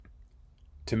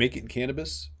To make it in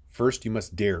cannabis, first you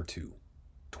must dare to.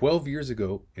 12 years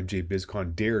ago, MJ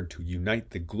BizCon dared to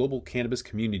unite the global cannabis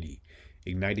community,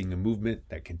 igniting a movement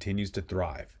that continues to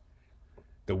thrive.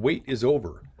 The wait is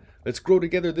over. Let's grow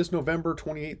together this November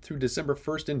 28th through December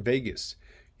 1st in Vegas.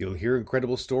 You'll hear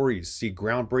incredible stories, see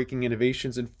groundbreaking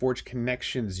innovations, and forge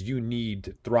connections you need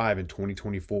to thrive in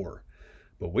 2024.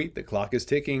 But wait, the clock is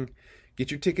ticking.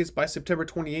 Get your tickets by September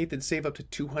 28th and save up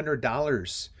to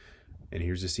 $200. And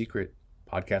here's the secret.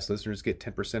 Podcast listeners get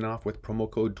 10% off with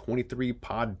promo code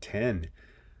 23pod10.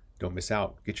 Don't miss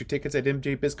out. Get your tickets at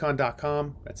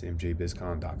mjbizcon.com. That's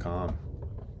mjbizcon.com.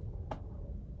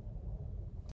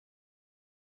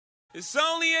 It's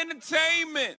only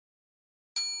entertainment.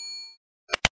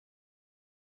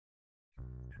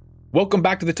 Welcome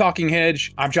back to The Talking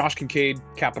Hedge. I'm Josh Kincaid,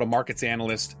 capital markets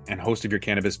analyst and host of your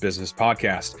Cannabis Business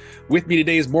Podcast. With me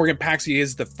today is Morgan Paxi. He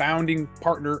is the founding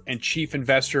partner and chief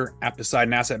investor at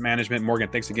Poseidon Asset Management. Morgan,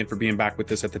 thanks again for being back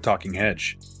with us at The Talking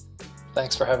Hedge.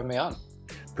 Thanks for having me on.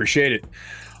 Appreciate it.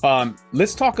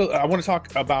 Let's talk. I want to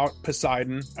talk about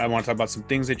Poseidon. I want to talk about some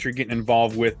things that you're getting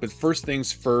involved with. But first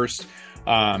things first,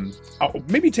 I'll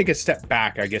maybe take a step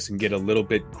back, I guess, and get a little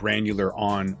bit granular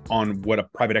on what a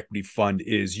private equity fund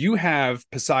is. You have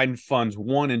Poseidon Funds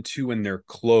 1 and 2, and they're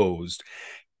closed.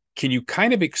 Can you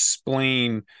kind of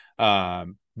explain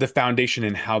the foundation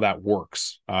and how that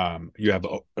works? You have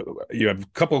a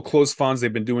couple of closed funds.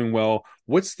 They've been doing well.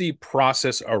 What's the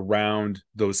process around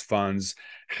those funds?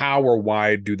 How or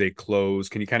why do they close?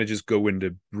 Can you kind of just go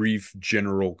into brief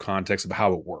general context of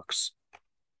how it works?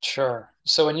 Sure.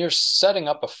 So when you're setting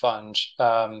up a fund,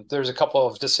 there's a couple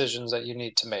of decisions that you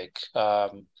need to make.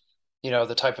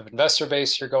 The type of investor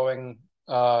base you're going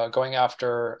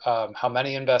after, how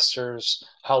many investors,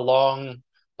 how long,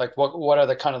 like what are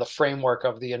the kind of the framework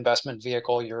of the investment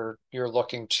vehicle you're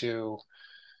looking to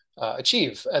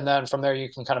achieve, and then from there you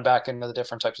can kind of back into the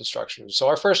different types of structures. So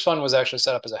our first fund was actually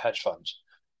set up as a hedge fund,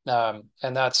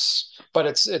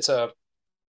 it's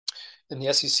in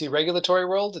the SEC regulatory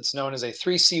world, it's known as a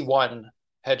 3C1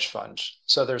 hedge fund.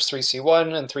 So there's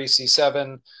 3C1 and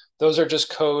 3C7. Those are just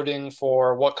coding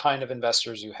for what kind of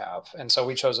investors you have. And so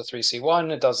we chose a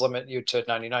 3C1. It does limit you to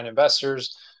 99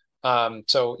 investors.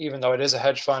 So even though it is a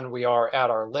hedge fund, we are at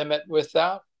our limit with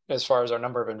that as far as our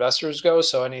number of investors go.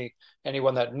 So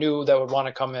anyone that knew that would want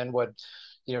to come in would,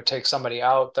 take somebody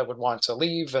out that would want to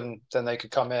leave, and then they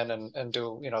could come in and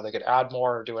do, they could add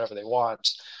more or do whatever they want.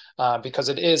 Because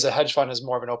it is a hedge fund is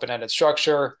more of an open-ended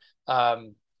structure.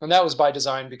 And that was by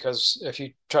design, because if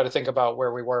you try to think about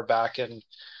where we were back in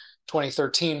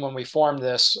 2013 when we formed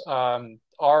this,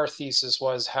 our thesis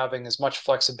was having as much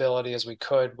flexibility as we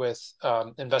could with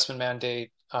investment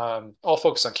mandate, all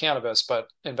focused on cannabis, but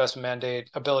investment mandate,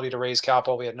 ability to raise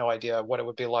capital. We had no idea what it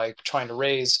would be like trying to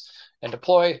raise and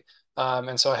deploy.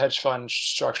 And so a hedge fund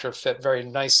structure fit very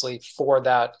nicely for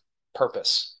that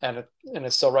purpose. And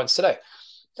it still runs today.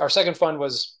 Our second fund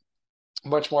was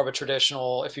much more of a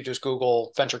traditional, if you just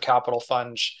Google venture capital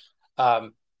fund,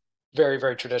 very,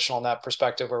 very traditional in that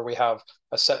perspective, where we have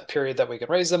a set period that we can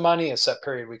raise the money, a set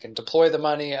period we can deploy the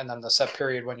money, and then the set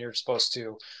period when you're supposed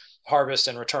to harvest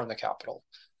and return the capital.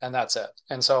 And that's it.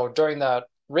 And so during that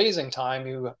raising time,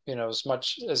 you as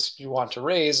much as you want to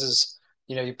raise is,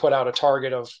 you put out a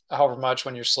target of however much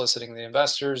when you're soliciting the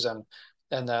investors. And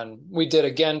then we did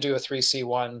again do a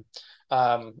 3C1,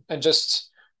 and just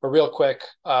real quick,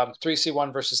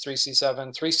 3C1 versus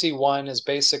 3C7. 3C1 is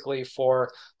basically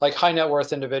for like high net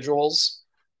worth individuals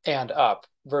and up,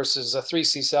 versus a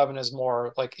 3C7 is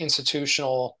more like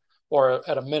institutional, or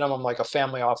at a minimum like a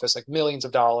family office, like millions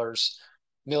of dollars,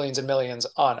 millions and millions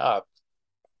on up.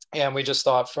 And we just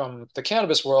thought from the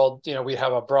cannabis world, we'd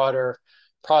have a broader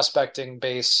prospecting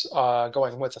base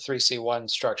going with the 3C1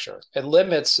 structure. It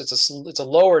limits, it's a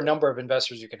lower number of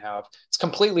investors you can have. It's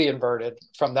completely inverted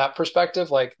from that perspective.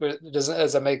 Like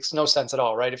it makes no sense at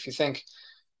all, right? If you think,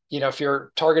 if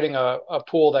you're targeting a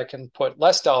pool that can put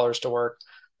less dollars to work,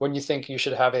 when you think you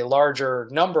should have a larger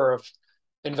number of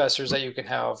investors that you can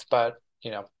have. But,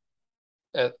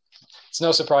 it's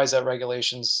no surprise that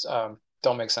regulations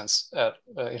don't make sense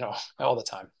all the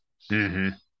time. Mm-hmm.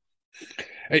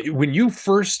 When your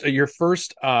first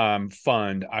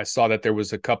fund, I saw that there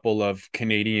was a couple of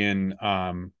Canadian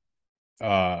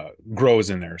grows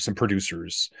in there, some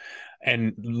producers.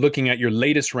 And looking at your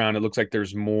latest round, it looks like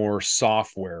there's more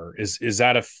software. Is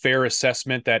that a fair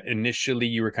assessment, that initially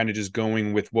you were kind of just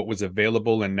going with what was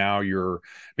available, and now you're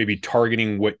maybe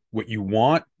targeting what you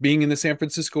want? Being in the San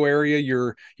Francisco area,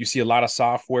 you see a lot of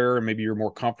software, and maybe you're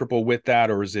more comfortable with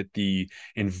that, or is it the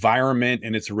environment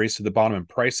and it's a race to the bottom in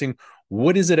pricing?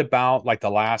 What is it about like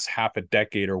the last half a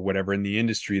decade or whatever in the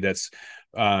industry that's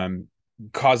um,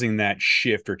 causing that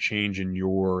shift or change in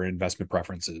your investment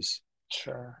preferences?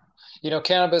 Sure.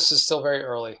 Cannabis is still very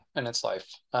early in its life.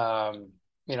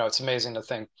 It's amazing to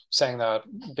think saying that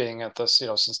being at this,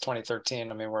 since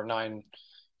 2013. I mean, we're 9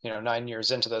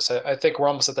 years into this. I think we're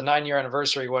almost at the 9-year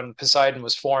anniversary when Poseidon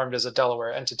was formed as a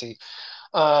Delaware entity.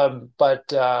 But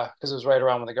because it was right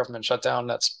around when the government shut down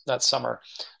that summer,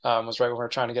 was right when we were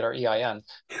trying to get our EIN.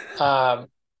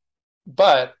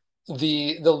 But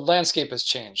the landscape has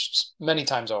changed many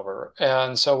times over.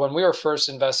 And so when we were first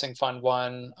investing Fund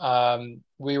One,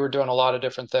 we were doing a lot of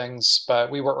different things, but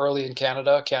we were early in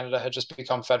Canada. Canada had just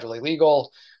become federally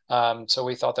legal. So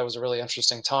we thought that was a really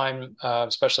interesting time,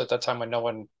 especially at that time when no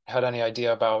one had any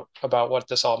idea about what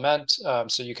this all meant.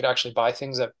 So you could actually buy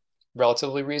things at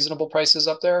relatively reasonable prices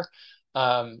up there.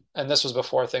 And this was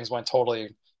before things went totally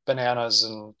bananas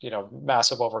and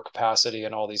massive overcapacity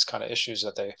and all these kind of issues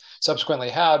that they subsequently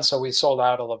had. So we sold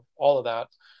out all of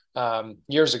that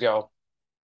years ago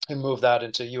and moved that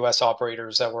into U.S.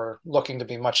 operators that were looking to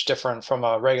be much different from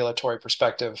a regulatory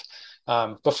perspective.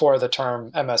 Before the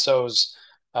term MSOs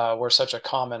were such a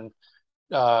common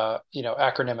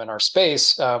acronym in our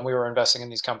space, we were investing in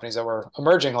these companies that were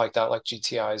emerging like that, like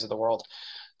GTIs of the world.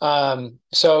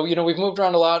 So we've moved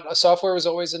around a lot. Software was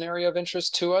always an area of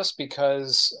interest to us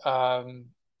because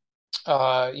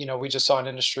we just saw an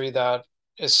industry that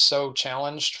is so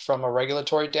challenged from a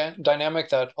regulatory dynamic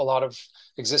that a lot of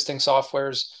existing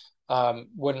softwares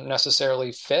wouldn't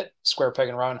necessarily fit, square peg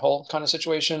and round hole kind of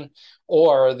situation,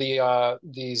 or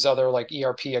these other like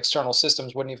ERP external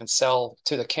systems wouldn't even sell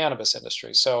to the cannabis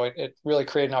industry. So it really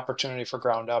created an opportunity for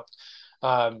ground up.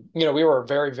 We were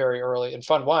very, very early in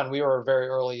Fund One. We were very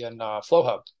early in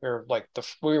FlowHub.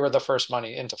 We were the first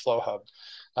money into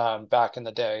FlowHub back in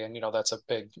the day, and that's a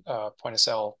big point of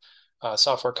sale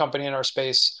software company in our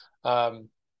space.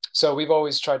 So we've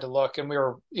always tried to look, and we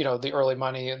were the early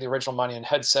money, the original money in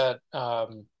Headset.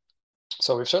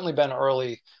 So we've certainly been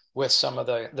early with some of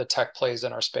the tech plays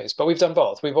in our space, but we've done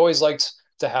both. We've always liked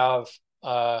to have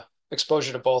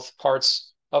exposure to both parts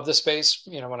of the space.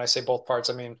 When I say both parts,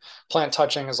 I mean plant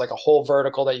touching is like a whole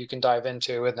vertical that you can dive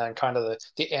into, and then kind of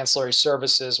the ancillary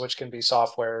services, which can be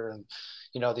software and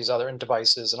these other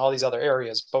devices and all these other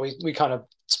areas. But we kind of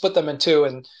split them in two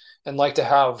and like to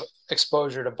have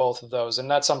exposure to both of those, and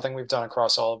that's something we've done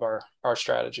across all of our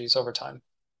strategies over time.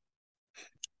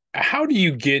 How do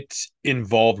you get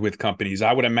involved with companies?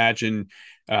 I would imagine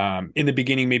in the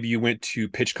beginning, maybe you went to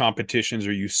pitch competitions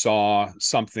or you saw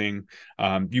something.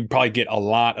 You probably get a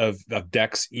lot of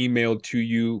decks emailed to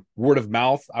you. Word of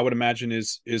mouth, I would imagine,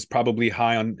 is probably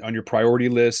high on your priority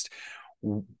list.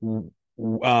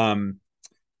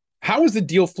 How is the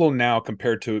deal flow now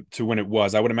compared to when it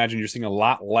was? I would imagine you're seeing a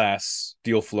lot less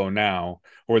deal flow now,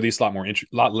 or at least a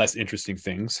lot less interesting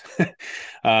things.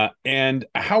 And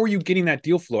how are you getting that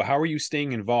deal flow? How are you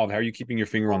staying involved? How are you keeping your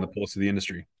finger on the pulse of the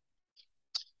industry?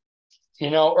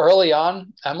 Early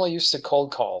on, Emily used to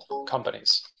cold call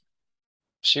companies.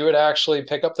 She would actually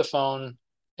pick up the phone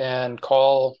and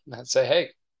call and say, "Hey,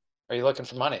 are you looking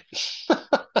for money?"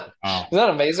 Wow. Isn't that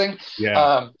amazing?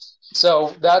 Yeah.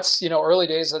 So that's, early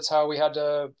days. That's how we had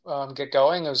to get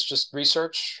going. It was just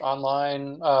research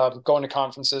online, going to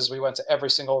conferences. We went to every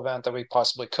single event that we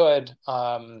possibly could.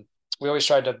 We always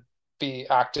tried to be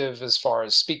active as far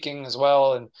as speaking as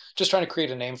well, and just trying to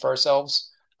create a name for ourselves.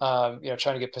 Trying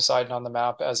to get Poseidon on the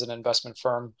map as an investment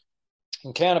firm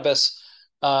in cannabis.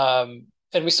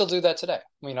 And we still do that today.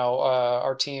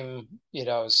 Our team,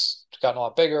 has gotten a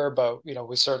lot bigger, but,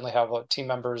 we certainly have team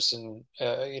members and,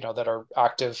 that are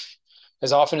active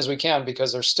as often as we can,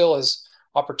 because there still is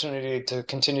opportunity to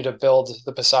continue to build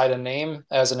the Poseidon name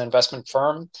as an investment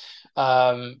firm.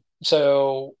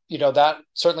 So that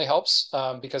certainly helps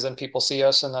because then people see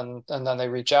us and then they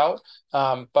reach out.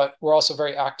 But we're also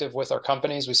very active with our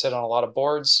companies. We sit on a lot of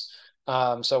boards.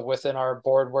 So within our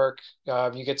board work,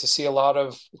 you get to see a lot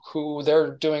of who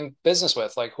they're doing business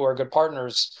with, like who are good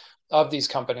partners of these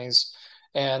companies.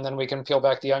 And then we can peel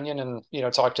back the onion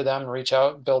and, talk to them, reach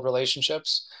out, build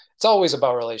relationships. It's always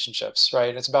about relationships,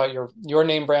 right? It's about your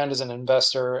name brand as an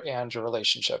investor and your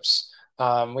relationships.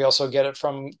 We also get it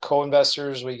from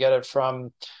co-investors. We get it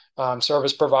from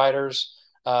service providers,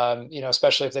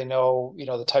 especially if they know,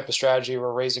 the type of strategy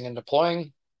we're raising and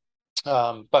deploying.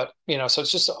 But, so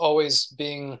it's just always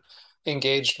being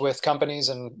engaged with companies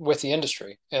and with the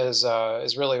industry is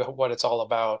really what it's all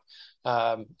about.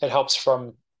 It helps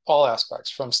from all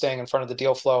aspects, from staying in front of the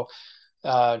deal flow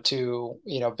to,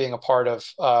 being a part of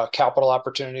capital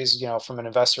opportunities, from an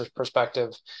investor's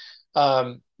perspective.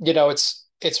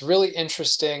 it's really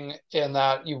interesting in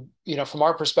that from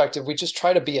our perspective, we just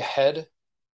try to be ahead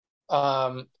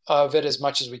of it as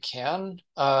much as we can,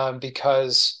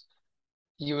 because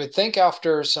you would think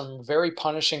after some very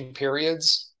punishing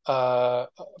periods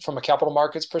from a capital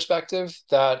markets perspective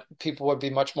that people would be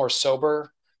much more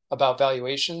sober about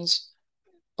valuations.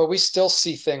 But we still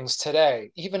see things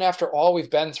today, even after all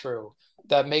we've been through,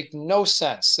 that make no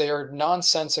sense. They are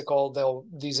nonsensical.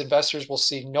 These investors will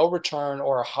see no return,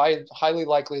 or highly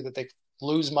likely that they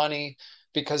lose money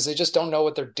because they just don't know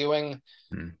what they're doing.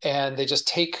 And they just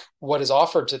take what is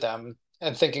offered to them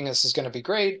and thinking this is going to be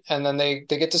great. And then they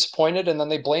get disappointed, and then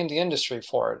they blame the industry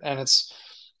for it. And it's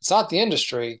not the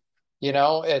industry,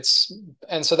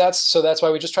 so that's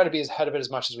why we just try to be ahead of it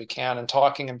as much as we can, and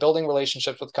talking and building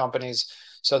relationships with companies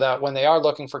so that when they are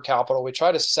looking for capital, we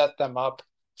try to set them up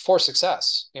for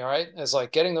success, right? It's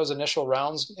like getting those initial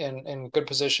rounds in good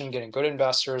position, getting good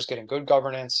investors, getting good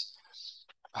governance,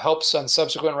 helps on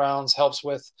subsequent rounds, helps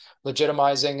with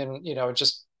legitimizing, and it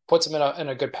just puts them in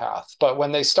a good path. But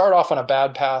when they start off on a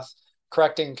bad path,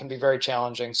 correcting can be very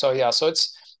challenging. So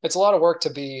it's a lot of work to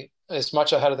be as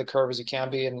much ahead of the curve as you can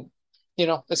be. And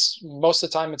it's most of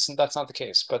the time that's not the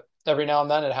case, but every now and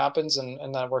then it happens,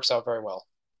 and that works out very well.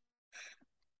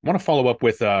 I want to follow up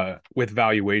with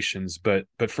valuations, but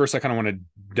first I kind of want to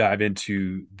dive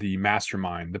into the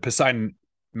mastermind, the Poseidon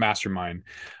mastermind.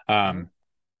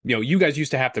 You guys used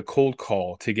to have to cold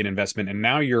call to get investment, and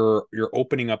now you're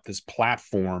opening up this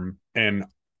platform and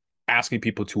asking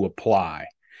people to apply.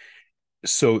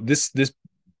 So this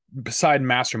Poseidon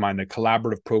Mastermind, a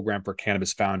collaborative program for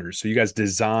cannabis founders. So you guys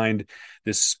designed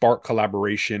this Spark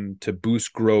collaboration to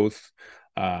boost growth,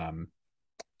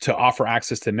 to offer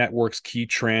access to networks, key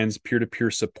trends,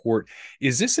 peer-to-peer support.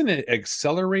 Is this an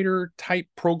accelerator type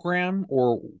program,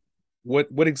 or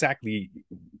what exactly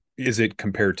is it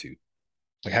compared to?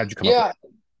 Like, how did you come up with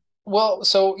it? Well,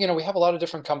 so, we have a lot of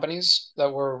different companies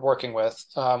that we're working with.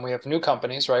 We have new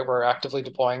companies, right? We're actively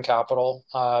deploying capital.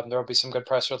 There will be some good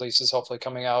press releases hopefully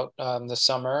coming out this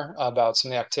summer about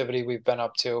some of the activity we've been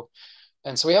up to.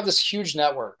 And so we have this huge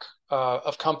network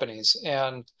of companies,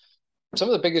 and some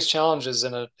of the biggest challenges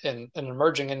in an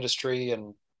emerging industry,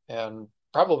 and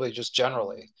probably just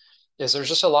generally, is there's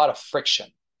just a lot of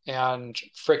friction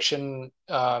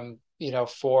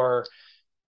for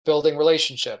building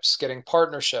relationships, getting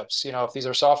partnerships. If these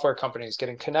are software companies,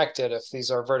 getting connected. If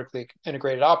these are vertically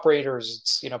integrated operators,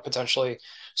 it's potentially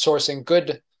sourcing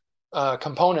good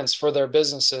components for their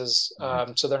businesses,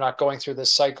 so they're not going through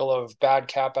this cycle of bad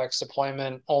capex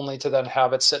deployment only to then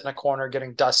have it sit in a corner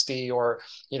getting dusty, or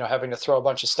having to throw a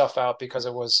bunch of stuff out because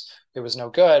it was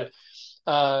no good.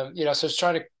 So it's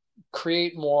trying to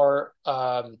create more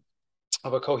of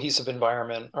a cohesive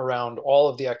environment around all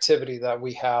of the activity that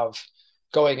we have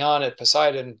going on at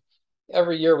Poseidon.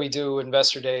 Every year we do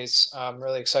investor days. I'm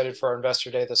really excited for our investor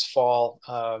day this fall.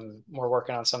 We're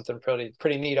working on something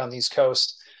pretty neat on the East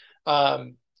Coast.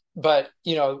 But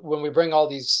when we bring all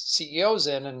these CEOs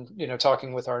in and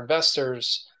talking with our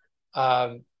investors,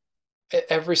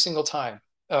 every single time,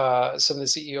 some of the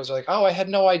CEOs are like, "Oh, I had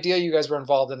no idea you guys were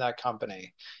involved in that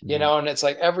company," and it's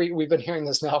like we've been hearing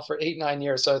this now for 8-9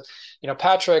 years. So,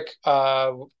 Patrick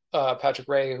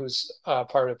Ray, who's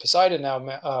part of Poseidon now,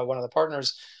 one of the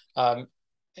partners,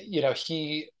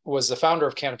 he was the founder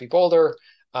of Canopy Boulder.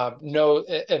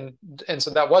 And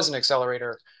so that was an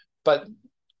accelerator, but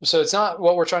so it's not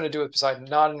what we're trying to do with Poseidon,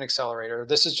 not an accelerator.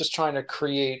 This is just trying to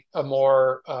create a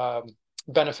more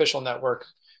beneficial network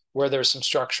where there's some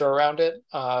structure around it.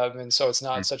 And so it's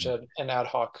not such an ad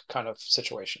hoc kind of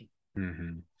situation.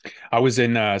 Mm-hmm. I was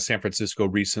in San Francisco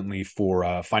recently for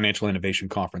a financial innovation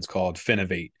conference called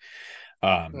Finovate.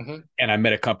 And I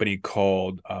met a company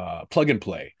called Plug and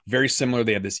Play. Very similar.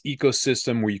 They have this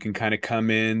ecosystem where you can kind of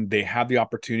come in. They have the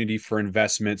opportunity for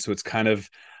investment. So it's kind of,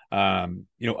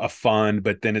 a fund,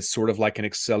 but then it's sort of like an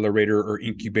accelerator or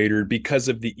incubator because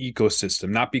of the ecosystem,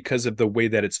 not because of the way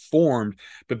that it's formed,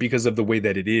 but because of the way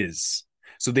that it is.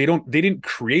 So they didn't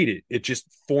create it. It just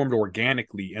formed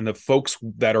organically. And the folks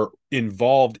that are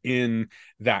involved in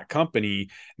that company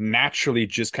naturally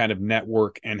just kind of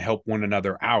network and help one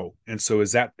another out. And so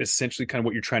is that essentially kind of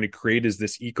what you're trying to create, is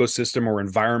this ecosystem or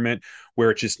environment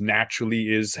where it just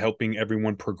naturally is helping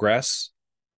everyone progress?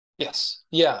 Yes.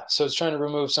 Yeah. So it's trying to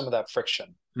remove some of that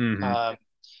friction. Mm-hmm.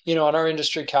 In our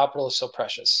industry, capital is so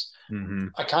precious. Mm-hmm.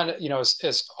 I kind of,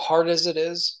 as hard as it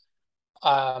is,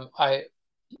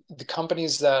 the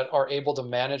companies that are able to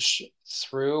manage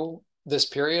through this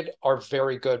period are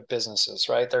very good businesses,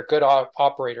 right? They're good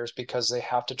operators because they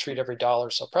have to treat every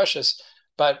dollar so precious.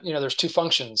 But, there's two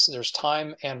functions. There's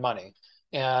time and money.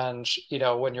 And,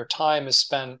 when your time is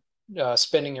spent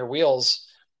spinning your wheels,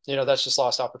 that's just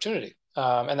lost opportunity.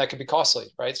 And that could be costly,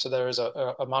 right? So there is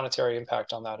a monetary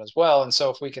impact on that as well. And so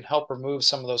if we can help remove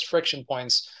some of those friction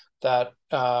points that,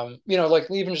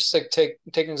 like even just like take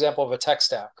an example of a tech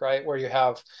stack, right? Where you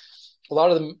have a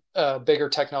lot of the bigger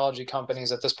technology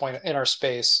companies at this point in our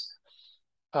space,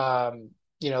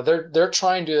 they're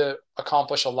trying to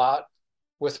accomplish a lot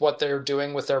with what they're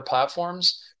doing with their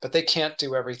platforms, but they can't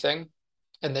do everything,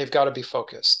 and they've got to be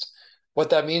focused.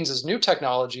 What that means is new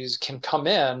technologies can come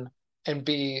in and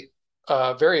be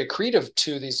very accretive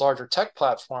to these larger tech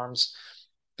platforms,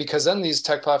 because then these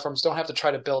tech platforms don't have to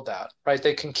try to build that, right?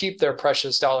 They can keep their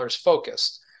precious dollars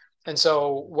focused. And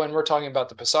so when we're talking about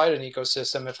the Poseidon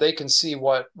ecosystem, if they can see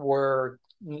what we're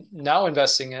now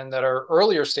investing in that are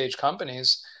earlier stage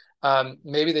companies,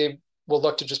 maybe they will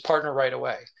look to just partner right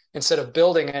away instead of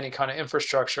building any kind of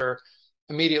infrastructure,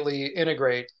 immediately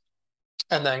integrate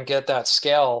and then get that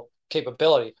scale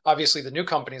capability. Obviously, the new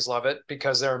companies love it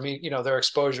because their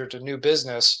exposure to new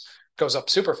business goes up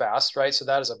super fast, right? So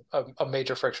that is a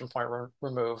major friction point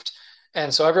removed.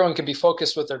 And so everyone can be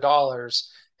focused with their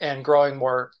dollars and growing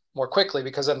more quickly,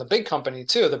 because then the big company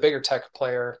too, the bigger tech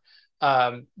player,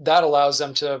 that allows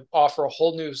them to offer a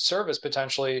whole new service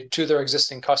potentially to their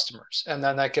existing customers. And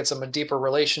then that gets them a deeper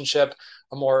relationship,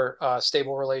 a more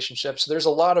stable relationship. So there's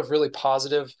a lot of really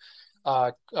positive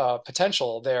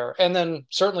potential there. And then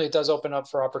certainly it does open up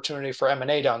for opportunity for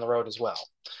M&A down the road as well.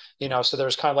 So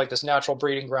there's kind of like this natural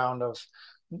breeding ground of,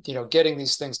 getting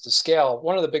these things to scale.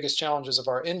 One of the biggest challenges of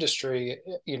our industry,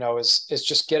 is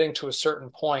just getting to a certain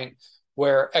point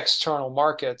where external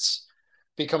markets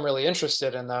become really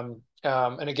interested in them.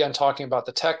 And again, talking about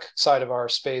the tech side of our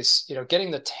space, getting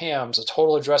the TAMs, a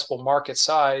total addressable market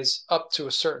size, up to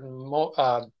a certain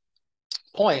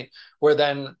point where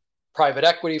then private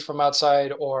equity from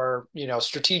outside or,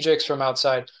 strategics from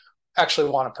outside actually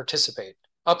want to participate.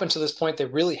 Up until this point, they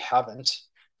really haven't.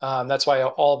 That's why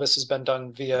all of this has been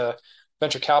done via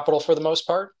venture capital for the most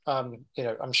part. I'm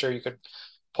sure you could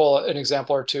pull an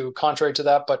example or two contrary to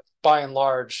that, but by and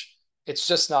large, it's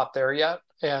just not there yet.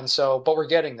 And so, but we're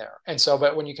getting there. And so,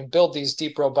 but when you can build these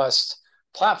deep, robust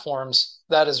platforms,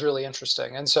 that is really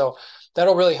interesting. And so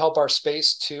that'll really help our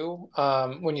space too.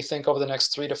 When you think over the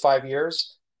next 3 to 5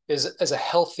 years, is a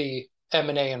healthy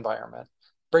M&A environment.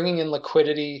 Bringing in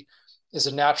liquidity is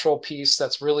a natural piece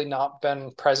that's really not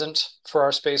been present for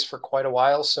our space for quite a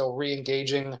while. So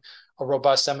re-engaging a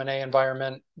robust M&A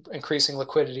environment, increasing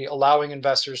liquidity, allowing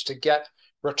investors to get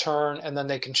return, and then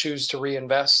they can choose to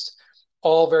reinvest,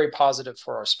 all very positive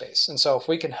for our space. And so if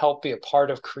we can help be a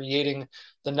part of creating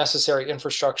the necessary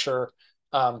infrastructure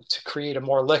to create a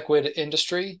more liquid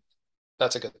industry,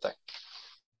 that's a good thing.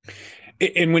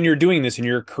 And when you're doing this and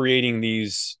you're creating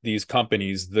these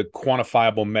companies, the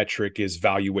quantifiable metric is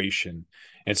valuation.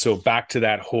 And so back to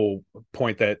that whole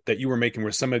point that you were making,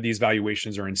 where some of these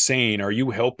valuations are insane, are you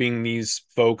helping these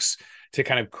folks to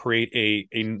kind of create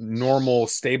a normal,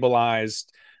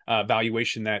 stabilized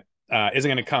valuation that isn't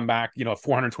going to come back, a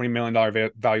 $420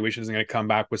 million valuation isn't going to come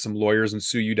back with some lawyers and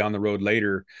sue you down the road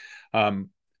later?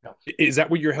 No. Is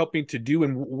that what you're helping to do?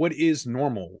 And what is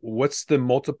normal? What's the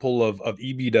multiple of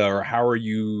EBITDA, or how are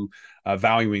you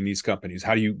valuing these companies?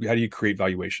 How do you create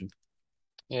valuation?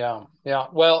 Yeah.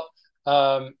 Well,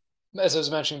 as I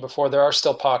was mentioning before, there are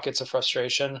still pockets of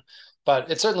frustration, but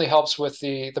it certainly helps with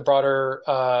the broader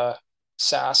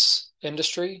SaaS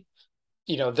industry.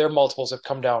 Their multiples have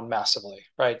come down massively,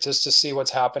 right? Just to see what's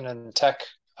happened in tech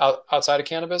outside of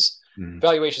cannabis,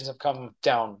 valuations have come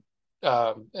down.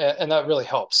 And that really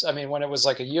helps. I mean, when it was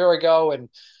like a year ago and,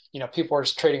 people were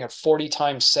trading at 40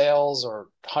 times sales or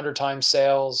 100 times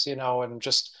sales, and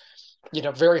just,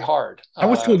 very hard. I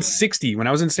was told 60 when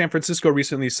I was in San Francisco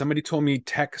recently. Somebody told me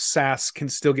tech SaaS can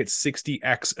still get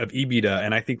 60x of EBITDA.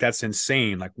 And I think that's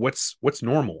insane. Like what's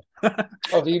normal?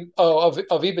 of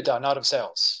EBITDA, not of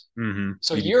sales. Mm-hmm.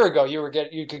 So a year ago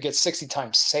you could get 60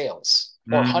 times sales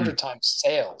or 100 times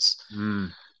sales.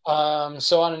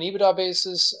 So on an EBITDA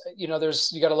basis, you got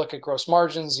to look at gross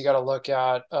margins, you got to look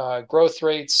at growth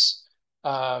rates,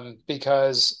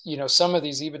 because some of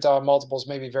these EBITDA multiples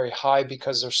may be very high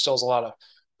because there's still a lot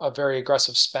of very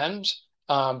aggressive spend,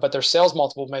 but their sales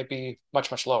multiple might be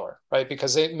much lower, right?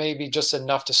 Because it may be just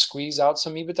enough to squeeze out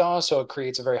some EBITDA, so it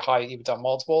creates a very high EBITDA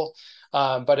multiple.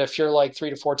 But if you're like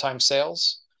 3 to 4 times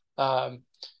sales, and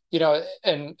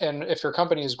if your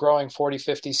company is growing 40,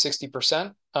 50,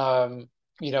 60%,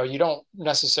 you don't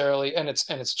necessarily, and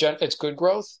it's good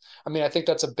growth. I mean, I think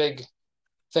that's a big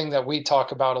thing that we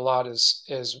talk about a lot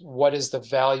is what is the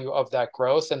value of that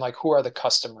growth, and like, who are the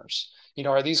customers?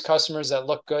 Are these customers that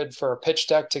look good for a pitch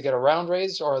deck to get a round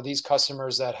raise, or are these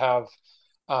customers that have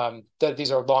that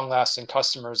these are long-lasting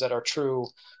customers that are true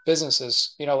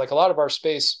businesses. Like a lot of our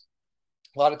space,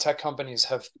 a lot of tech companies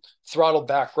have throttled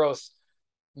back growth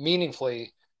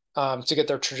meaningfully to get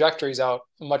their trajectories out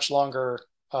much longer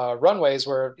runways,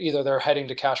 where either they're heading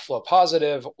to cash flow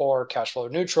positive or cash flow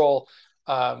neutral,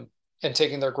 and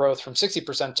taking their growth from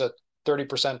 60% to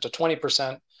 30% to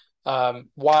 20%,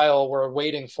 while we're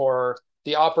waiting for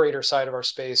the operator side of our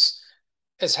space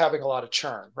is having a lot of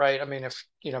churn, right? I mean, if,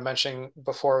 mentioning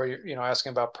before,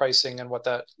 asking about pricing and what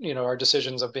that, our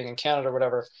decisions of being in Canada or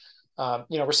whatever,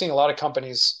 we're seeing a lot of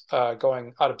companies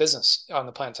going out of business on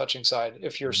the plant touching side.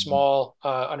 If you're small,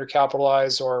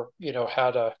 undercapitalized, or,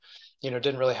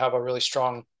 didn't really have a really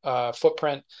strong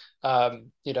footprint,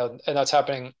 and that's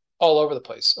happening all over the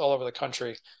place, all over the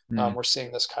country. We're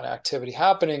seeing this kind of activity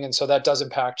happening. And so that does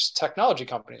impact technology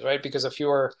companies, right? Because if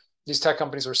these tech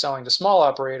companies are selling to small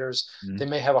operators, they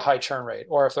may have a high churn rate.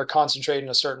 Or if they're concentrated in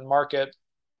a certain market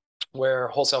where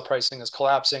wholesale pricing is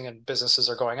collapsing and businesses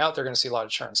are going out, they're going to see a lot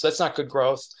of churn. So that's not good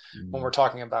growth when we're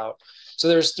talking about. So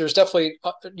there's definitely,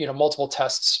 multiple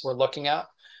tests we're looking at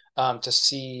to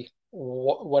see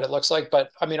what it looks like.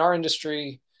 But I mean, our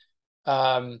industry,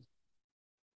 I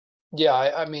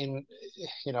mean,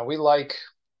 we like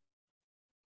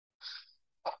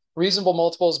reasonable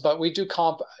multiples, but we do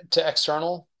comp to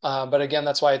external. But again,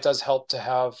 that's why it does help to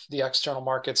have the external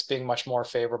markets being much more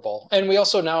favorable. And we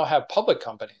also now have public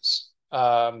companies,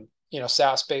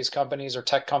 SaaS-based companies or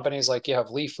tech companies. Like you have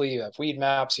Leafly, you have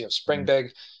Weedmaps, you have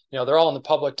SpringBig, they're all in the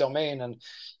public domain. And,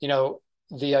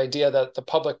 the idea that the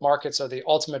public markets are the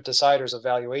ultimate deciders of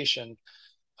valuation,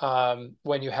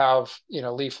 when you have,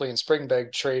 Leafly and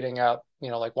SpringBig trading at,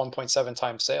 like 1.7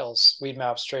 times sales,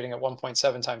 Weedmaps trading at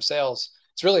 1.7 times sales,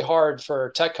 it's really hard for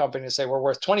a tech company to say we're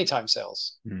worth 20 times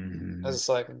sales. It's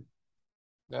like,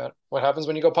 what happens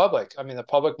when you go public? I mean, the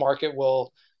public market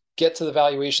will get to the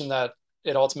valuation that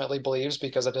it ultimately believes,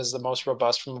 because it is the most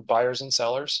robust from buyers and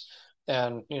sellers,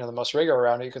 and, the most rigor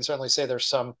around it. You can certainly say there's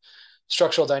some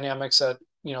structural dynamics that,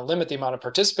 limit the amount of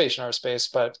participation in our space,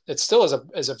 but it still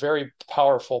is a very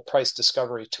powerful price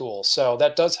discovery tool. So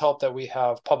that does help that we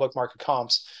have public market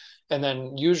comps. And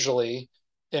then usually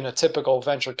in a typical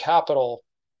venture capital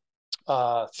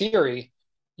theory,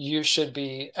 you should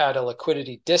be at a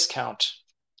liquidity discount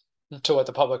to what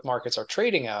the public markets are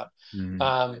trading at.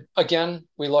 Again,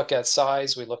 we look at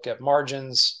size, we look at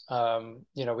margins,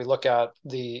 we look at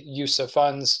the use of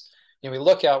funds. We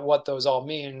look at what those all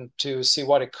mean to see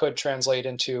what it could translate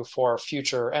into for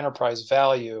future enterprise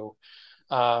value,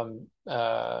 when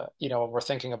we're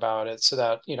thinking about it, so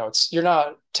that, you're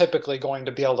not typically going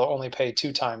to be able to only pay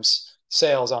 2 times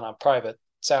sales on a private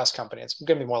SaaS company. It's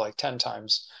going to be more like 10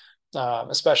 times,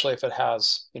 especially if it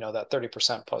has, that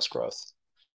 30% plus growth.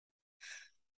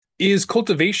 Is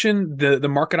cultivation the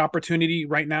market opportunity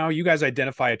right now? You guys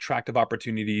identify attractive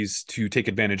opportunities to take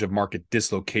advantage of market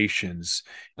dislocations.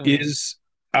 I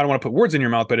don't want to put words in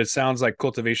your mouth, but it sounds like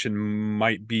cultivation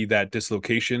might be that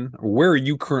dislocation. Where are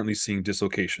you currently seeing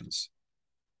dislocations?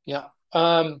 Yeah.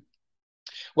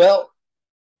 Well,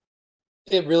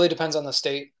 it really depends on the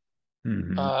state.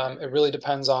 It really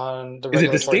depends on the regulatory. Is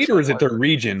it the state or is it the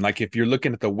region? Like if you're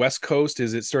looking at the West Coast,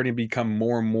 is it starting to become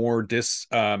more and more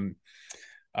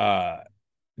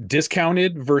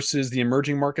discounted versus the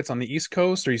emerging markets on the East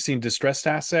Coast? Are you seeing distressed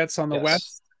assets on the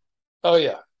West? Oh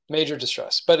yeah, major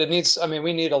distress. But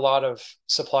we need a lot of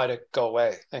supply to go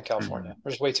away in California.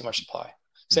 There's way too much supply.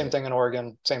 Same thing in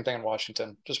Oregon, same thing in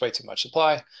Washington, just way too much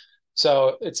supply.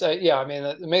 So it's the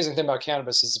amazing thing about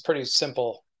cannabis is it's pretty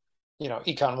simple,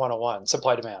 Econ 101,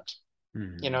 supply demand.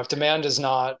 If demand is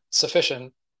not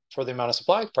sufficient for the amount of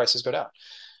supply, prices go down.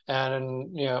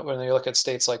 And when you look at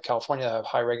states like California that have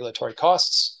high regulatory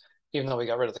costs, even though we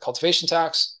got rid of the cultivation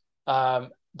tax,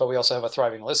 but we also have a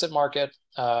thriving illicit market,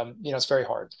 it's very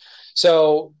hard.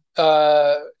 So,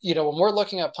 when we're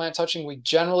looking at plant touching, we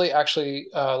generally actually,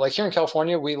 like here in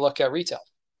California, we look at retail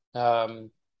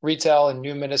in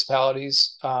new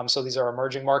municipalities. So these are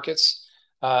emerging markets.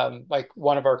 Like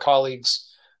one of our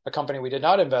colleagues, a company we did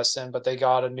not invest in, but they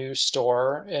got a new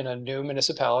store in a new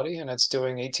municipality and it's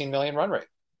doing 18 million run rate.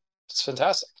 It's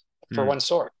fantastic for one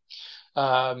store.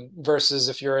 Versus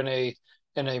if you're in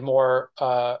a more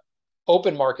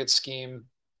open market scheme,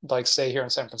 like say here in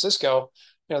San Francisco,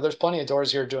 there's plenty of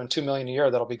doors here doing 2 million a year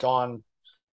that'll be gone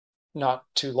not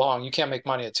too long. You can't make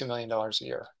money at $2 million a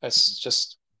year. It's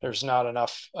just, there's not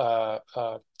enough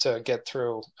to get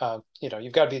through.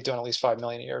 You've got to be doing at least 5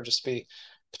 million a year just to be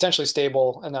potentially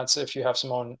stable. And that's if you have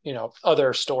some own,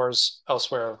 other stores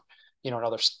elsewhere, in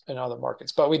other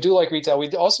markets. But we do like retail. We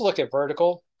also look at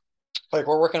vertical. Like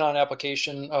we're working on an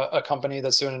application, a company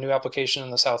that's doing a new application in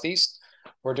the Southeast.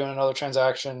 We're doing another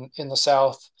transaction in the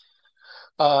South.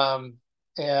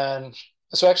 And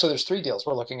so actually there's 3 deals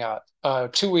we're looking at.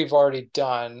 2 we've already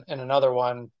done, and another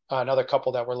one, another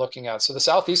couple that we're looking at. So the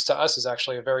Southeast to us is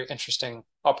actually a very interesting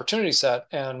opportunity set.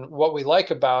 And what we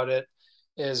like about it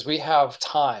is we have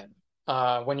time.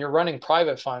 When you're running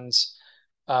private funds,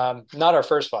 not our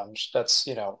first fund, that's,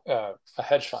 a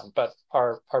hedge fund, but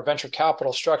our venture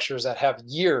capital structures that have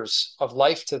years of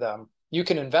life to them, you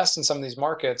can invest in some of these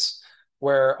markets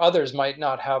where others might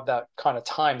not have that kind of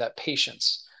time, that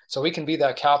patience. So we can be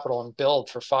that capital and build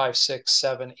for 5, 6,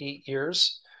 7, 8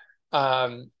 years,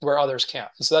 where others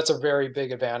can't. And so that's a very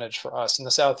big advantage for us. And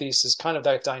the Southeast is kind of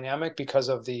that dynamic because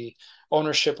of the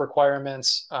ownership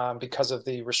requirements, because of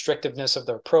the restrictiveness of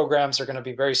their programs. They're going to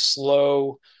be very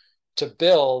slow to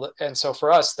build. And so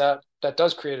for us, that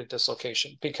does create a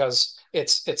dislocation, because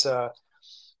it's a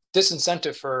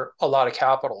disincentive for a lot of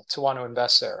capital to want to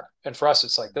invest there. And for us,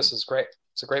 it's like, this is great.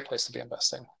 It's a great place to be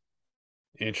investing.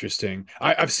 Interesting.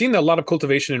 I've seen a lot of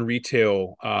cultivation and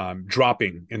retail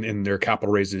dropping in their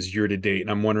capital raises year to date,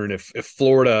 and I'm wondering if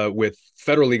Florida with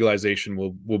federal legalization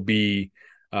will be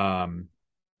a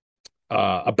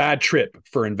bad trip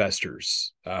for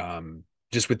investors.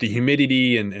 Just with the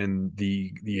humidity and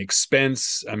the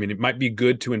expense. I mean, it might be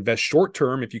good to invest short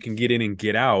term if you can get in and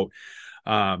get out.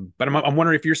 But I'm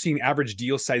wondering if you're seeing average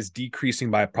deal size decreasing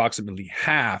by approximately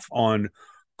half on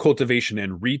cultivation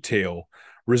and retail,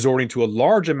 resorting to a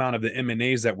large amount of the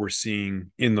M&As that we're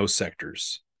seeing in those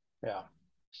sectors. Yeah.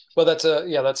 Well, that's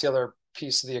the other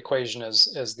piece of the equation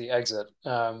is the exit.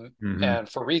 And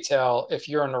for retail, if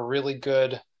you're in a really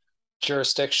good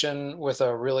jurisdiction with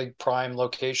a really prime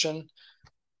location,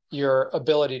 your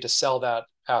ability to sell that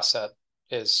asset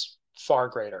is far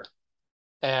greater.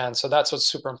 And so that's what's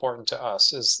super important to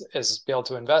us is be able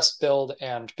to invest, build,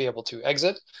 and be able to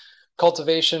exit.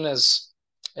 Cultivation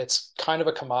it's kind of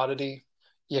a commodity.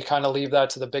 You kind of leave that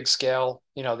to the big scale.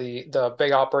 The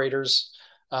big operators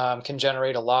can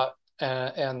generate a lot.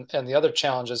 And the other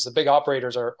challenge is the big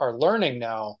operators are learning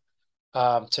now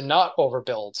to not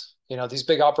overbuild. These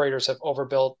big operators have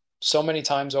overbuilt so many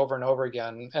times over and over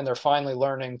again, and they're finally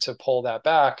learning to pull that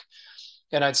back.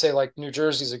 And I'd say like New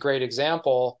Jersey is a great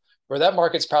example where that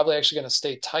market's probably actually going to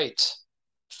stay tight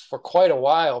for quite a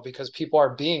while because people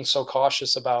are being so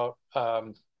cautious about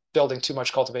building too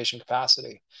much cultivation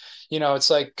capacity. It's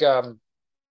like,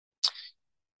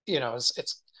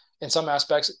 it's in some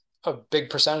aspects, a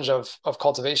big percentage of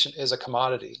cultivation is a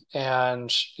commodity.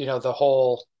 And, the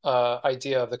whole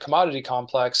idea of the commodity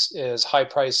complex is high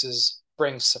prices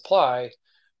bring supply.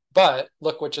 But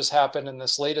look what just happened in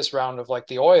this latest round of like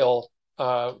the oil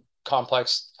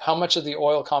complex. How much of the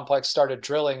oil complex started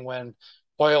drilling when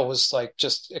oil was like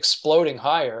just exploding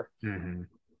higher? Mm-hmm.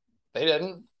 They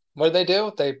didn't. What did they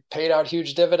do? They paid out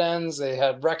huge dividends. They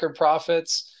had record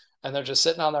profits, and they're just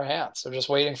sitting on their hands. They're just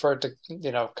waiting for it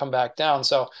to, come back down.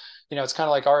 So, it's kind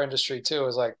of like our industry too,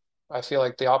 is like, I feel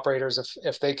like the operators,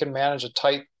 if they can manage a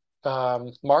tight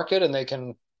market and they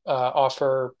can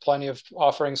offer plenty of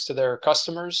offerings to their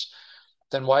customers,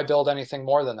 then why build anything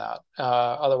more than that?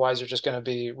 Otherwise, you're just going to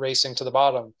be racing to the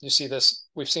bottom. You see this,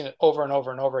 we've seen it over and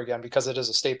over and over again because it is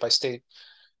a state by state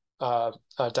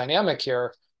dynamic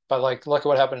here. But like, look at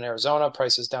what happened in Arizona.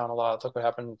 Prices down a lot. Look what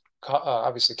happened,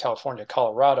 obviously, California,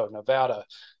 Colorado, Nevada,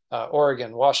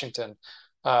 Oregon, Washington,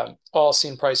 all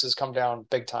seen prices come down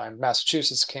big time.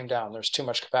 Massachusetts came down. There's too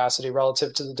much capacity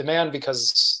relative to the demand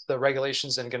because the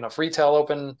regulations didn't get enough retail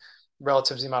open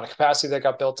relative to the amount of capacity that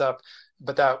got built up.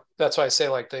 But that's why I say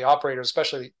like the operators,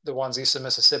 especially the ones east of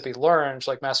Mississippi, learned.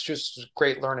 Like Massachusetts was a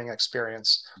great learning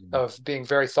experience of being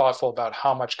very thoughtful about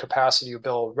how much capacity you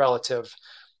build relative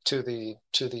to the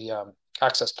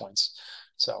access points.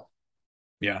 So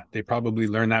yeah, they probably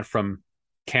learned that from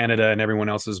Canada and everyone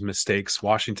else's mistakes.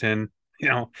 Washington,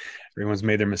 everyone's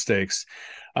made their mistakes.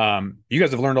 You guys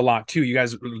have learned a lot too. You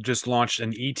guys just launched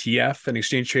an ETF, an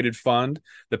exchange traded fund,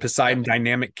 the Poseidon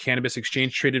Dynamic Cannabis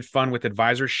Exchange Traded Fund with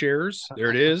advisor shares. There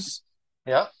it is.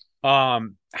 Yeah.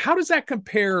 How does that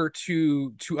compare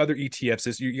to other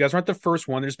ETFs? You guys aren't the first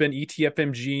one. There's been ETF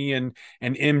MG and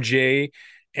MJ.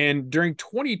 And during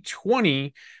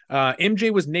 2020,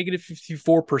 MJ was negative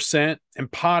 54%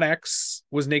 and PodX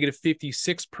was negative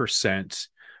 56%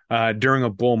 during a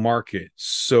bull market.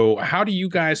 So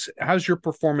how's your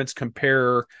performance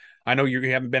compare? I know you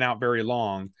haven't been out very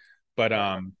long, but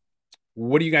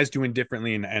what are you guys doing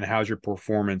differently and how's your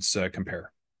performance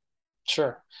compare?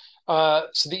 Sure.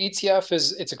 So the ETF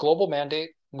it's a global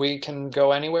mandate. We can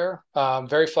go anywhere.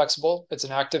 Very flexible. It's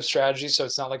an active strategy, so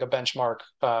it's not like a benchmark.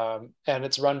 And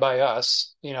it's run by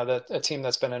us, a team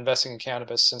that's been investing in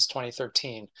cannabis since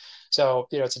 2013. So,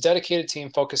 it's a dedicated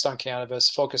team focused on cannabis,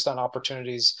 focused on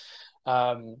opportunities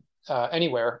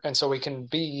anywhere. And so we can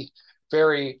be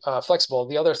very flexible.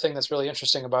 The other thing that's really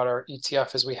interesting about our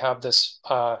ETF is we have this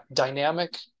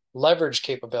dynamic leverage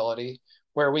capability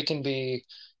where we can be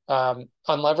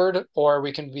unlevered, or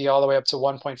we can be all the way up to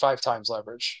 1.5 times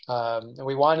leverage. And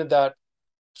we wanted that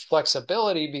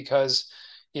flexibility because,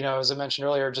 as I mentioned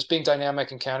earlier, just being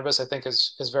dynamic in cannabis, I think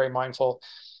is very mindful.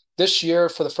 This year,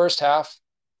 for the first half,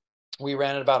 we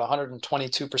ran at about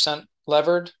 122%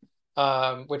 levered,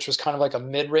 which was kind of like a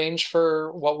mid-range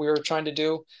for what we were trying to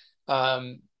do.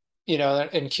 In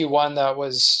Q1, that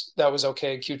was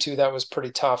okay. Q2, that was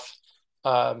pretty tough.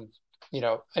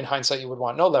 In hindsight, you would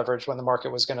want no leverage when the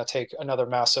market was going to take another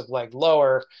massive leg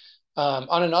lower.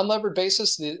 On an unlevered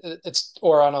basis,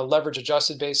 or on a leverage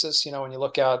adjusted basis, when you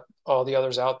look at all the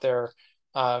others out there,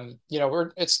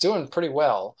 it's doing pretty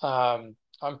well.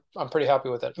 I'm pretty happy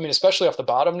with it. I mean, especially off the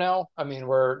bottom now. I mean,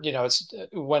 it's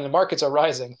when the markets are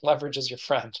rising, leverage is your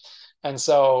friend. And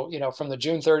so, from the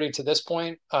June 30 to this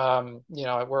point,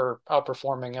 we're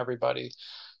outperforming everybody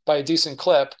by a decent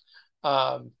clip.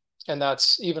 And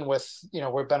that's even with,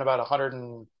 we've been about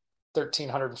 113,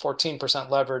 114%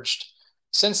 leveraged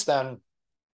since then.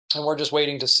 And we're just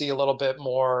waiting to see a little bit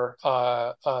more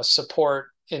support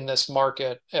in this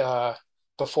market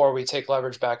before we take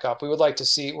leverage back up. We would like to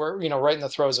see, we're, right in the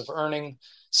throes of earning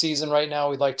season right now.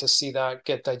 We'd like to see that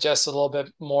get digested a little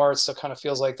bit more. It still kind of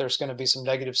feels like there's going to be some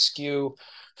negative skew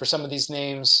for some of these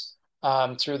names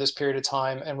through this period of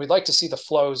time. And we'd like to see the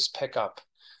flows pick up.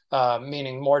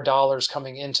 Meaning more dollars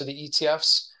coming into the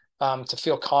ETFs to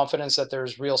feel confidence that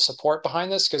there's real support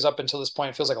behind this. Because up until this point,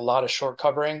 it feels like a lot of short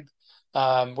covering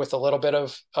with a little bit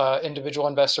of individual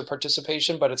investor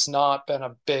participation, but it's not been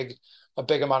a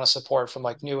big amount of support from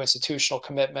like new institutional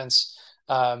commitments.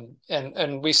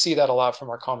 And we see that a lot from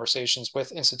our conversations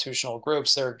with institutional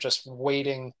groups. They're just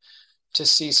waiting to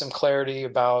see some clarity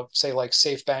about, say, like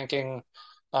safe banking,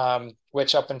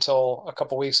 which up until a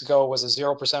couple of weeks ago was a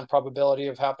 0% probability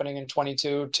of happening in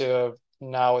 22, to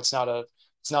now it's not a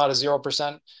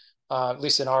 0%. At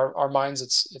least in our minds,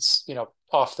 it's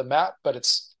off the map, but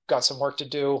it's got some work to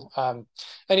do.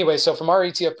 Anyway, so from our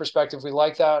ETF perspective, we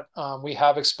like that. We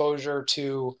have exposure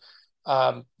to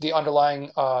the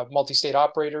underlying multi-state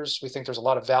operators. We think there's a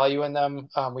lot of value in them.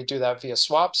 We do that via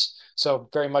swaps, so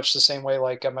very much the same way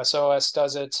like MSOS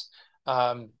does it.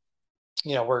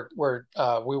 We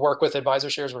work with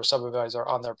AdvisorShares. We're a sub-advisor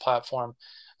on their platform.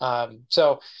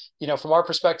 So, from our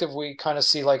perspective, we kind of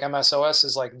see like MSOS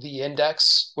is like the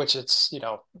index, which it's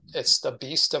the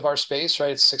beast of our space,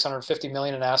 right? It's 650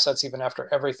 million in assets, even after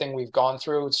everything we've gone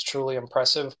through. It's truly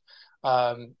impressive.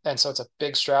 And so it's a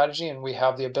big strategy, and we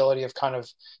have the ability of kind of,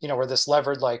 we're this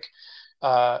levered, like,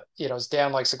 as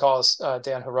Dan likes to call us,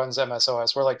 Dan, who runs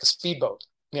MSOS, we're like the speedboat,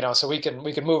 so we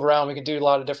can move around, we can do a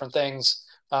lot of different things.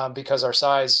 Because our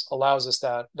size allows us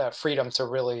that freedom to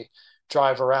really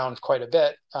drive around quite a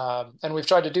bit. And we've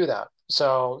tried to do that.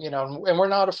 So, and we're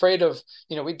not afraid of,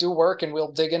 we do work and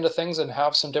we'll dig into things and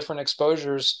have some different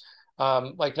exposures.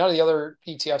 Like none of the other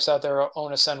ETFs out there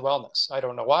own Ascend Wellness. I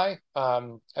don't know why.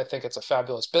 I think it's a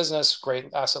fabulous business,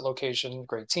 great asset location,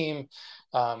 great team,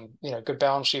 good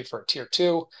balance sheet for a tier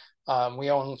 2. We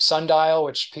own Sundial,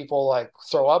 which people like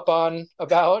throw up on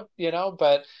about,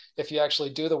 but if you actually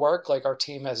do the work like our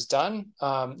team has done,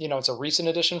 it's a recent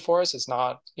addition for us. It's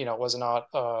not,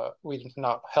 we've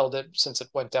not held it since it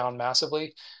went down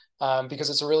massively, because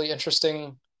it's a really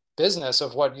interesting business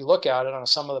of what you look at it on a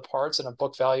sum of the parts and a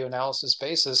book value analysis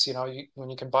basis. When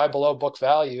you can buy below book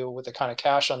value with the kind of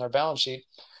cash on their balance sheet,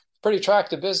 pretty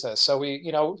attractive business. So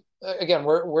we, again,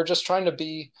 we're just trying to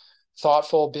be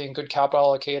thoughtful, being good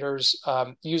capital allocators,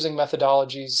 using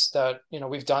methodologies that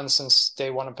we've done since day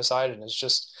one of Poseidon. Is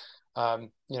just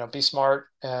be smart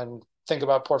and think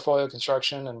about portfolio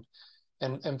construction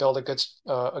and build a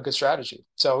good strategy.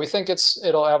 So we think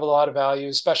it'll have a lot of value,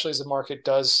 especially as the market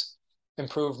does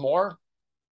improve more.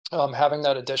 Having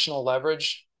that additional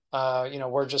leverage,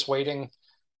 we're just waiting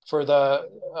for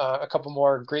a couple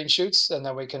more green shoots, and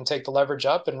then we can take the leverage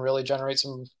up and really generate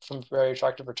some very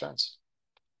attractive returns.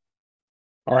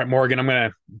 All right, Morgan, I'm going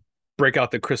to break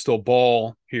out the crystal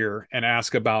ball here and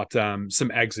ask about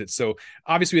some exits. So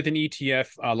obviously with an ETF,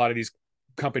 a lot of these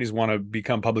companies want to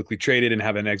become publicly traded and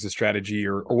have an exit strategy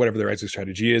or whatever their exit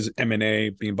strategy is, M&A,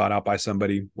 being bought out by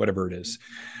somebody, whatever it is.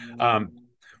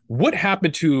 What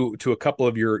happened to a couple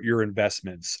of your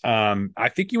investments? I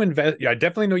think you invest. Yeah, I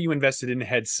definitely know you invested in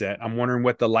Headset. I'm wondering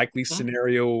what the likely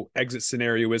Mhm. exit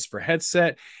scenario is for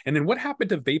Headset, and then what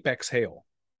happened to Vape Exhale?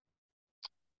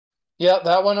 Yeah,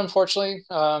 that one unfortunately,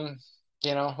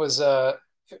 was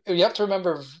you have to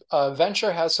remember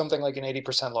venture has something like an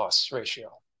 80% loss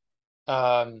ratio.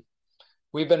 Um,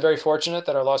 we've been very fortunate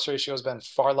that our loss ratio has been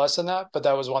far less than that, but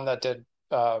that was one that did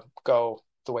go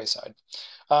the wayside.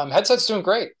 Headset's doing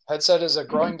great. Headset is a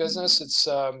growing business. It's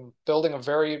building a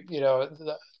very,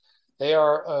 they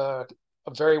are a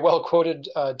very well quoted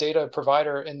data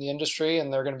provider in the industry,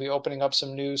 and they're going to be opening up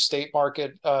some new state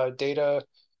market data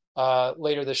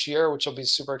later this year, which will be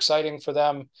super exciting for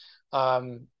them.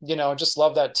 Just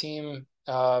love that team.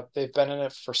 They've been in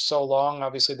it for so long.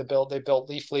 Obviously, they built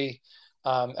Leafly,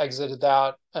 exited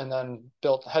that, and then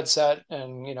built Headset,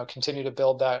 and continue to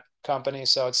build that company.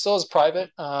 So it still is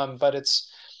private, but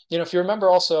it's if you remember,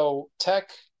 also tech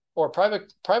or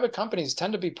private companies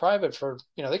tend to be private for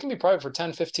they can be private for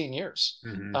 10, 15 years.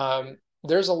 Mm-hmm.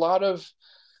 There's a lot of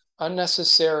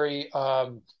unnecessary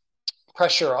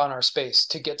pressure on our space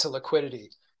to get to liquidity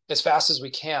as fast as we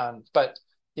can. But,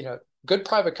 good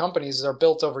private companies are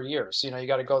built over years. You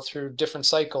got to go through different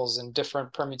cycles and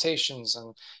different permutations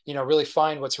and, really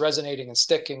find what's resonating and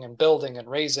sticking and building and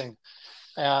raising.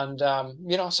 And,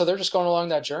 so they're just going along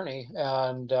that journey.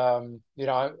 And,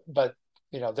 but,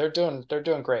 they're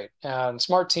doing great and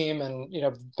smart team and,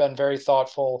 been very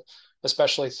thoughtful,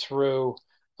 especially through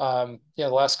the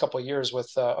last couple of years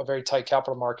with a very tight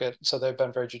capital market. So they've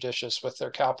been very judicious with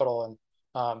their capital and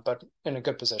but in a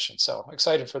good position. So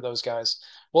excited for those guys.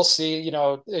 We'll see.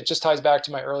 It just ties back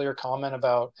to my earlier comment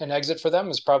about an exit for them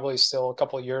is probably still a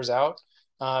couple of years out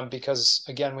because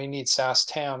again, we need SaaS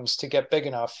TAMs to get big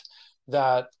enough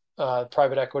that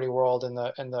private equity world and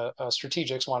the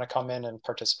strategics want to come in and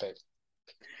participate.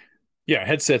 Yeah,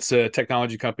 Headset's a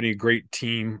technology company, great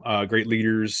team, great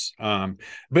leaders. But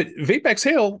Vape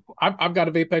Exhale, I've got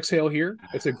a Vape Exhale here.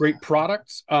 It's a great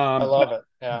product. I But love it.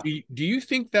 Yeah. do you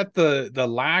think that the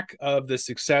lack of the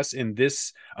success in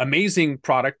this amazing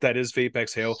product that is Vape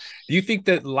Exhale, do you think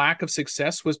that lack of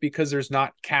success was because there's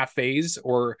not cafes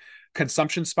or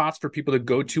consumption spots for people to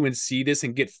go to and see this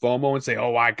and get FOMO and say,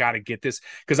 "Oh, I got to get this"?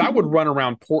 Because I would run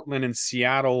around Portland and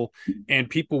Seattle and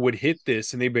people would hit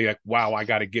this and they'd be like, "Wow, I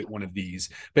got to get one of these."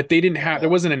 But they didn't have, there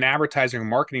wasn't an advertising or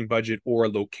marketing budget or a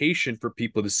location for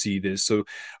people to see this. So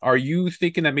are you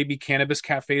thinking that maybe cannabis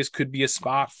cafes could be a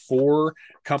spot for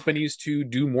companies to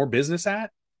do more business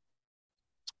at?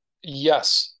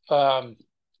 Yes,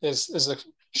 is the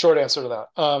short answer to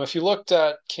that. If you looked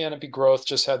at Canopy Growth,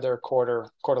 just had their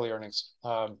quarterly earnings,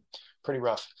 pretty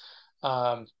rough.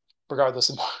 Regardless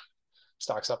of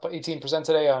stocks up 18%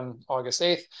 today on August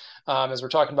 8th, as we're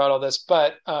talking about all this.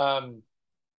 But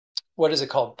what is it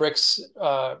called? Bricks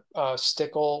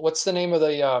Stickle. What's the name of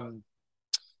the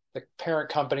parent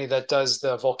company that does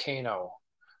the Volcano?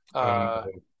 Uh,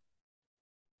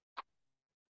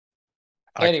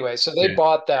 Anyway, so they yeah.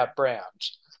 bought that brand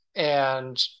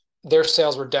and their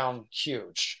sales were down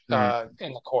huge Mm.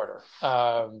 in the quarter.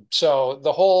 So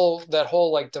that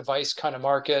whole like device kind of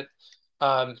market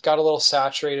got a little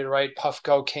saturated, right?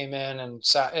 Puffco came in and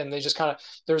they just kind of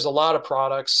there's a lot of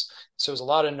products, so there's a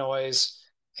lot of noise,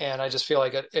 and I just feel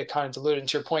like it kind of diluted. And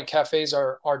to your point, cafes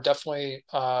are definitely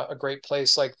a great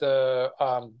place, like the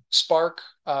Spark,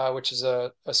 which is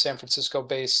a San Francisco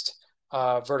based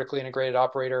vertically integrated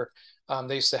operator.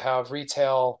 They used to have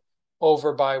retail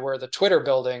over by where the Twitter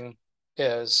building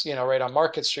is, right on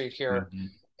Market Street here. Mhm.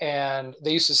 And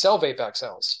they used to sell vape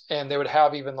XLs, and they would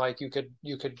have even like you could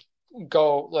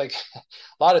go like a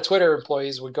lot of Twitter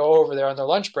employees would go over there on their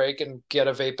lunch break and get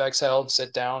a vape XL and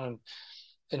sit down and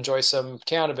enjoy some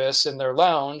cannabis in their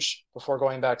lounge before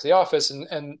going back to the office.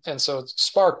 And so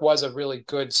Spark was a really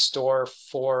good store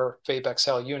for vape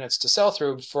XL units to sell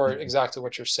through for exactly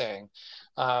what you're saying.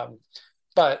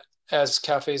 But as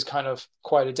cafes kind of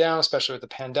quieted down, especially with the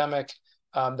pandemic,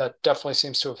 that definitely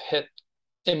seems to have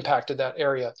impacted that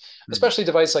area, especially a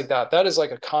device like that. That is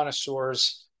like a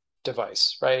connoisseur's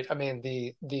device, right? I mean,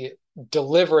 the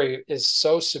delivery is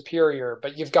so superior,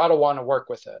 but you've got to want to work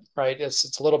with it, right?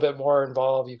 It's a little bit more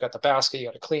involved. You've got the basket, you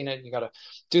got to clean it, you got to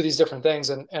do these different things.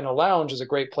 And a lounge is a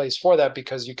great place for that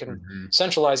because you can Mhm.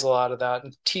 centralize a lot of that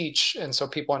and teach. And so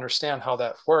people understand how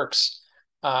that works.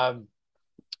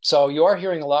 So you are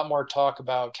hearing a lot more talk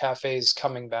about cafes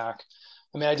coming back.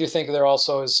 I mean, I do think there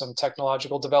also is some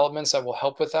technological developments that will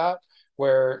help with that,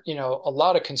 where, a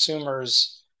lot of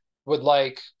consumers would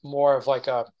like more of like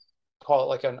call it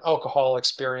like an alcohol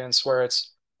experience where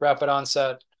it's rapid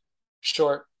onset,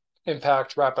 short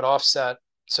impact, rapid offset,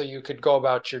 so you could go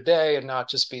about your day and not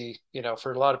just be,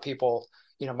 for a lot of people,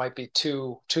 might be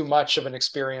too much of an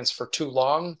experience for too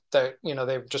long, that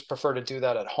they just prefer to do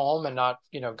that at home and not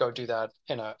go do that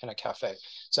in a cafe.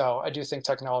 So I do think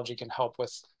technology can help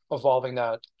with evolving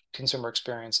that consumer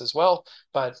experience as well.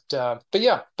 But I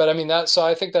mean, so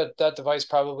I think that device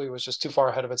probably was just too far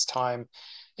ahead of its time.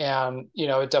 And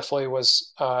it definitely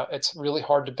was. It's really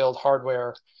hard to build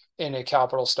hardware in a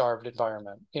capital starved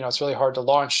environment. It's really hard to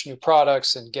launch new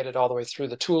products and get it all the way through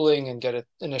the tooling and get it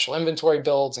initial inventory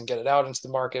builds and get it out into the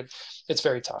market. It's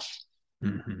very tough.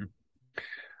 Mm-hmm.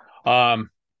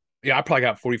 Yeah, I probably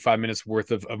got 45 minutes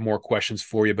worth of more questions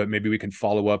for you, but maybe we can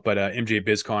follow up at MJ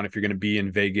BizCon if you're going to be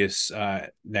in Vegas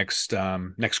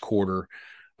next quarter.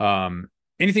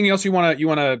 Anything else you want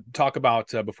to talk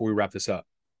about before we wrap this up?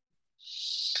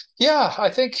 Yeah, I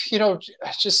think,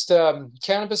 just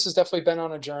cannabis has definitely been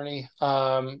on a journey.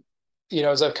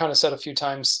 As I've kind of said a few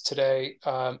times today,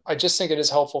 I just think it is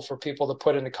helpful for people to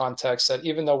put into context that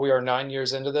even though we are 9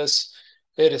 years into this,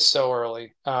 it is so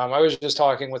early. I was just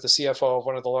talking with the CFO of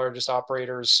one of the largest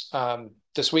operators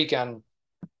this weekend,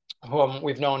 whom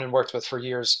we've known and worked with for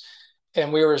years.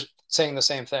 And we were saying the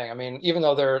same thing. I mean, even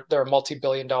though they're a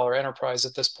multi-billion-dollar enterprise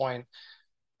at this point,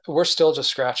 we're still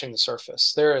just scratching the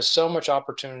surface. There is so much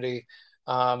opportunity.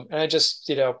 And I just,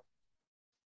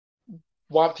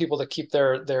 want people to keep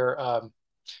their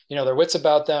wits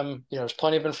about them. There's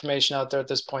plenty of information out there at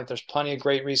this point. There's plenty of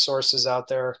great resources out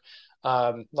there.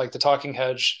 Like the Talking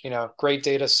Hedge, great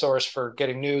data source for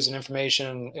getting news and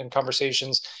information and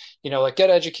conversations, like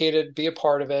get educated, be a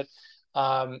part of it.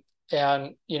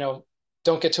 And,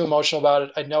 don't get too emotional about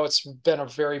it. I know it's been a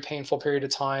very painful period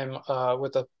of time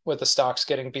with the stocks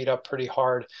getting beat up pretty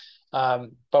hard.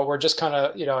 But we're just kind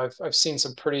of, I've seen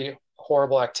some pretty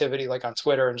horrible activity like on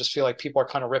Twitter, and just feel like people are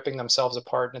kind of ripping themselves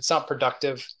apart, and it's not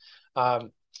productive.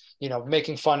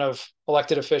 Making fun of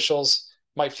elected officials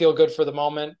might feel good for the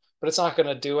moment, but it's not going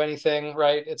to do anything,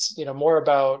 right? It's, more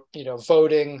about,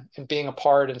 voting and being a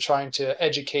part and trying to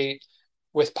educate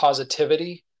with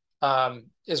positivity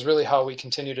is really how we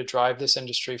continue to drive this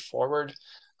industry forward.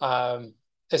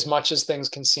 As much as things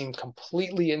can seem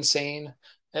completely insane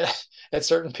at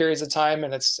certain periods of time,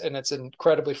 and it's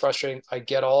incredibly frustrating. I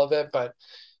get all of it, but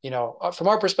from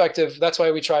our perspective, that's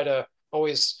why we try to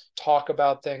always talk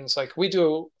about things like we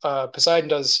do. Poseidon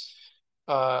does.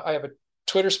 I have a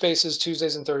Twitter Spaces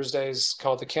Tuesdays and Thursdays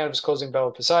called the Cannabis Closing Bell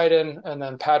with Poseidon, and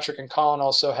then Patrick and Colin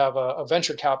also have a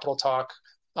venture capital talk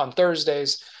on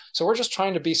Thursdays. So we're just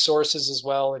trying to be sources as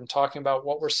well and talking about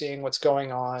what we're seeing, what's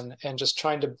going on, and just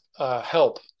trying to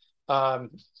help.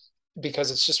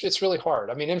 Because it's really hard.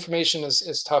 I mean, information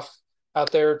is tough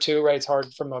out there too, right? It's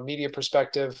hard from a media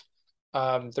perspective.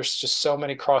 There's just so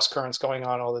many cross currents going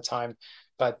on all the time.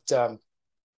 But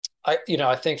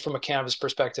I think from a cannabis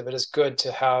perspective, it is good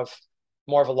to have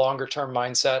more of a longer term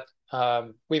mindset.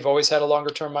 We've always had a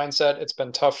longer term mindset. It's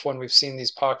been tough when we've seen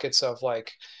these pockets of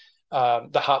like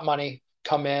the hot money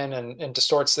come in and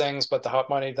distorts things, but the hot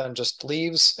money then just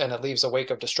leaves, and it leaves a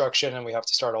wake of destruction, and we have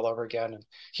to start all over again. And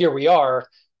here we are.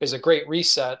 Is a great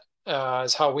reset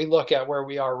is how we look at where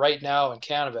we are right now in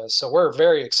cannabis. So we're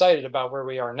very excited about where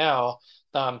we are now.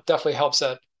 Definitely helps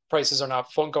that prices are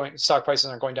not stock prices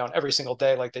aren't going down every single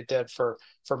day like they did for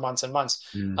months and months.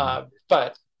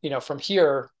 But from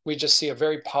here, we just see a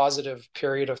very positive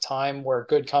period of time where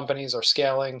good companies are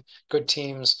scaling, good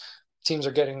teams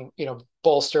are getting,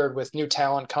 bolstered with new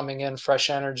talent coming in, fresh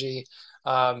energy.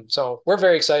 So we're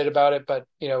very excited about it, but,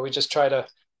 we just try to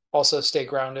also stay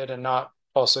grounded and not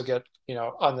also get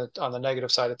on the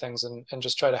negative side of things, and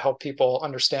just try to help people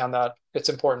understand that it's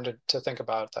important to think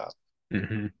about that.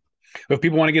 Mm-hmm. If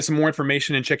people want to get some more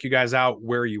information and check you guys out,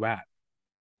 where are you at?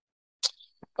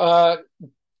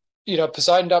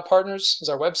 Poseidon.partners is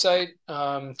our website.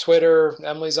 Twitter,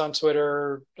 Emily's on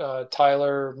Twitter,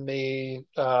 Tyler, me,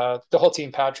 the whole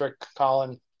team, Patrick,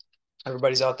 Colin,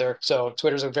 everybody's out there. So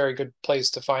Twitter's a very good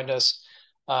place to find us.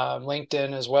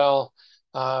 LinkedIn as well.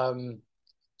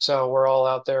 So we're all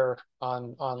out there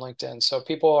on LinkedIn. So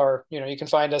people are, you can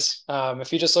find us.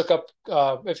 If you just look up,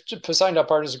 if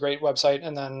Poseidon.partners is a great website.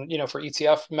 And then, for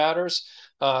ETF matters,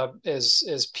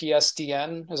 is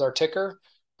PSDN is our ticker.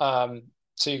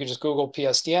 So you can just Google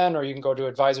PSDN, or you can go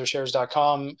to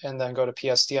advisorshares.com and then go to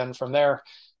PSDN from there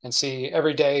and see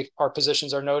every day our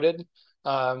positions are noted.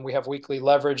 We have weekly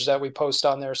leverage that we post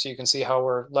on there, so you can see how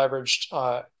we're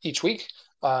leveraged each week.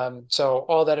 So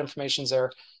all that information's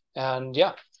there. And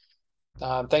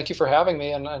thank you for having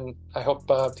me, and I hope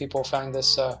people find it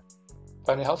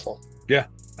helpful. Yeah,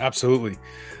 Absolutely.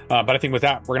 But I think with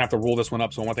that, we're going to have to roll this one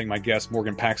up. So I want to thank my guest,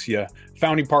 Morgan Paxhia,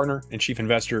 founding partner and chief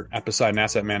investor at Poseidon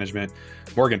Asset Management.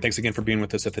 Morgan, thanks again for being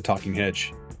with us at The Talking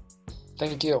Hedge.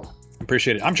 Thank you.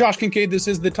 Appreciate it. I'm Josh Kincaid. This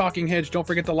is The Talking Hedge. Don't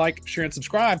forget to like, share, and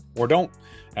subscribe, or don't.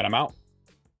 And I'm out.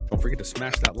 Don't forget to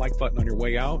smash that like button on your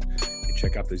way out and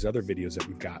check out these other videos that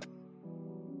we've got.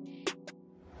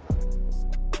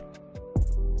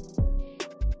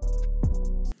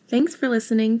 Thanks for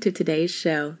listening to today's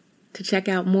show. To check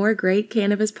out more great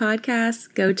cannabis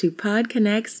podcasts, go to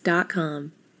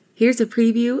podconnects.com. Here's a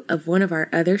preview of one of our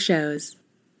other shows.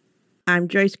 I'm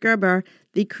Joyce Gerber,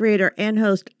 the creator and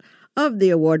host of the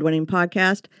award-winning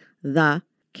podcast, The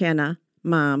Canna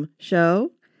Mom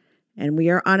Show. And we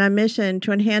are on a mission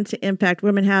to enhance the impact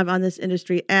women have on this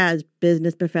industry as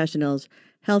business professionals,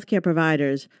 healthcare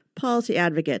providers, policy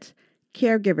advocates,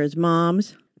 caregivers,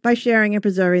 moms, by sharing and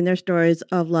preserving their stories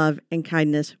of love and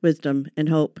kindness, wisdom, and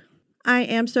hope. I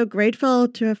am so grateful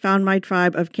to have found my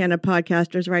tribe of Canna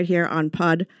podcasters right here on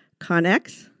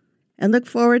PodConX, and look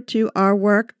forward to our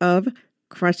work of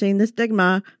crushing the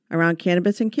stigma around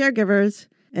cannabis and caregivers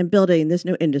and building this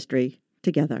new industry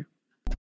together.